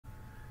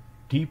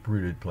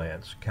Deep-rooted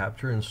plants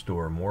capture and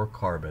store more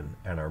carbon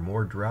and are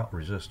more drought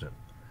resistant.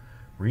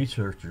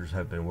 Researchers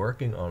have been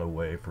working on a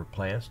way for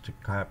plants to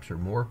capture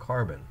more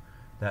carbon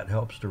that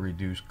helps to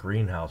reduce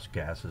greenhouse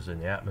gases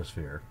in the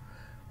atmosphere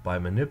by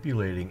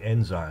manipulating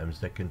enzymes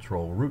that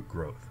control root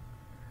growth.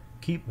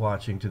 Keep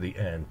watching to the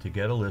end to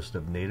get a list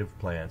of native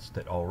plants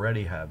that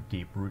already have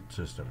deep root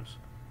systems.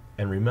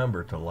 And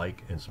remember to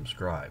like and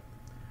subscribe.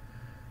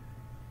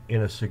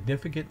 In a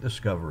significant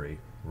discovery,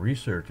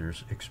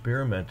 researchers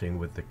experimenting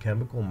with the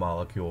chemical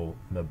molecule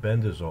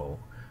mebendazole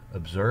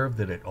observed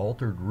that it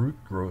altered root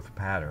growth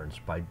patterns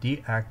by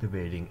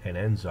deactivating an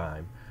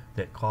enzyme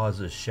that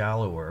causes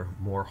shallower,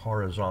 more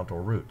horizontal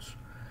roots.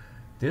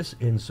 This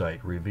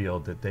insight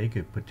revealed that they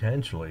could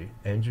potentially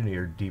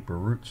engineer deeper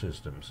root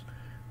systems,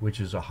 which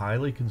is a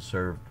highly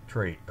conserved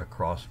trait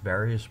across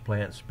various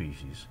plant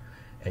species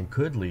and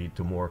could lead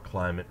to more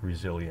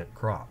climate-resilient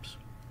crops.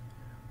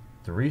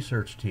 The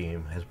research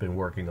team has been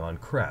working on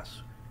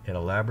cress in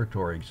a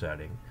laboratory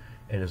setting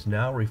and is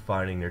now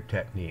refining their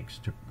techniques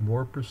to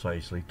more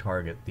precisely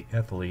target the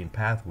ethylene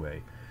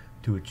pathway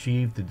to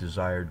achieve the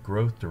desired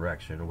growth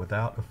direction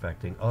without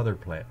affecting other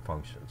plant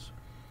functions.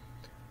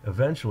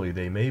 Eventually,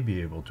 they may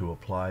be able to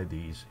apply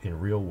these in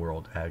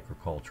real-world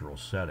agricultural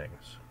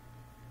settings.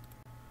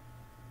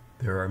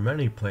 There are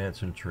many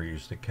plants and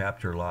trees that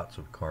capture lots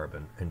of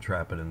carbon and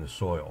trap it in the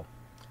soil.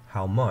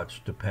 How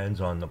much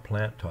depends on the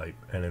plant type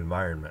and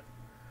environment.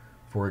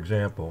 For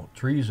example,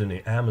 trees in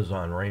the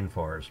Amazon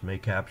rainforest may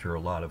capture a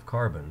lot of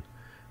carbon,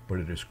 but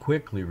it is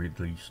quickly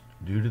released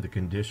due to the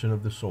condition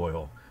of the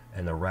soil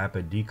and the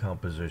rapid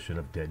decomposition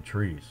of dead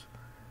trees.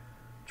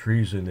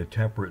 Trees in the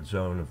temperate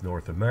zone of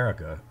North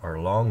America are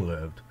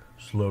long-lived,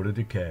 slow to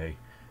decay,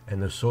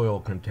 and the soil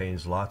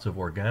contains lots of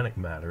organic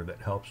matter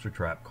that helps to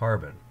trap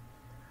carbon.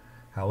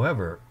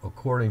 However,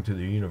 according to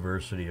the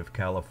University of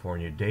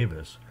California,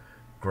 Davis,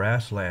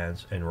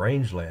 grasslands and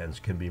rangelands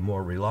can be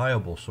more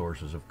reliable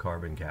sources of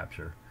carbon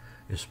capture,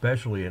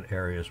 especially in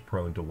areas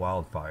prone to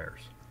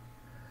wildfires.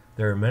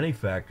 There are many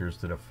factors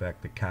that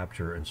affect the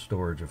capture and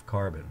storage of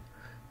carbon,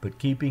 but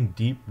keeping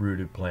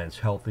deep-rooted plants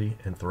healthy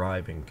and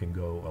thriving can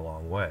go a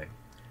long way.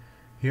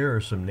 Here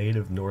are some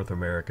native North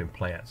American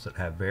plants that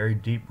have very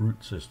deep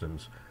root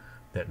systems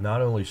that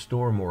not only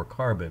store more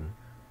carbon,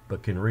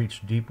 but can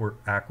reach deeper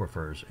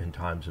aquifers in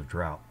times of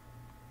drought.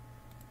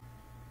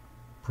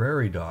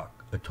 Prairie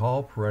dock, a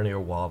tall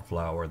perennial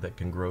wildflower that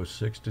can grow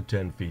 6 to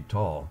 10 feet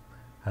tall,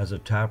 has a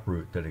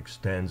taproot that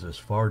extends as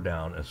far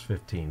down as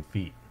 15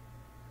 feet.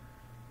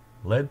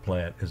 Lead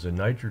plant is a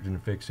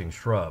nitrogen-fixing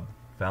shrub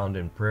found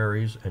in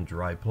prairies and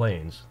dry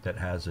plains that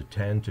has a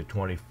 10 to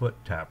 20 foot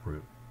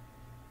taproot.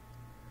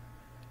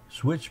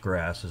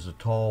 Switchgrass is a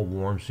tall,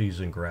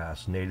 warm-season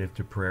grass native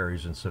to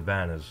prairies and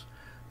savannas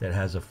that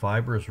has a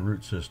fibrous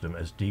root system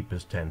as deep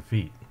as 10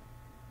 feet.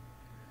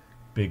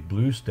 Big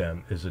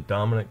bluestem is a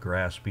dominant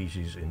grass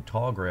species in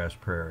tallgrass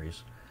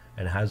prairies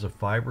and has a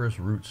fibrous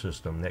root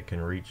system that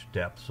can reach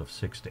depths of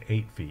 6 to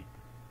 8 feet.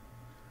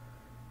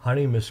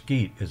 Honey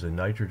mesquite is a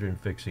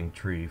nitrogen-fixing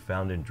tree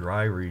found in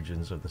dry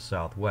regions of the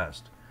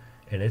Southwest,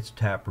 and its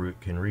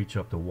taproot can reach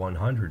up to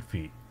 100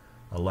 feet,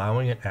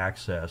 allowing it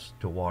access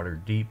to water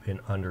deep in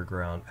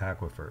underground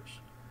aquifers.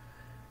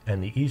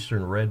 And the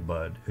eastern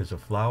redbud is a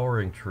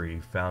flowering tree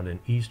found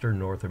in eastern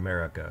North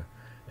America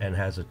and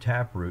has a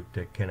taproot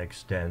that can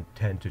extend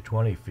 10 to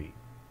 20 feet.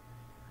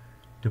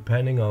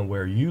 Depending on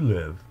where you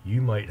live,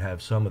 you might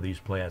have some of these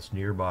plants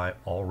nearby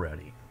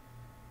already.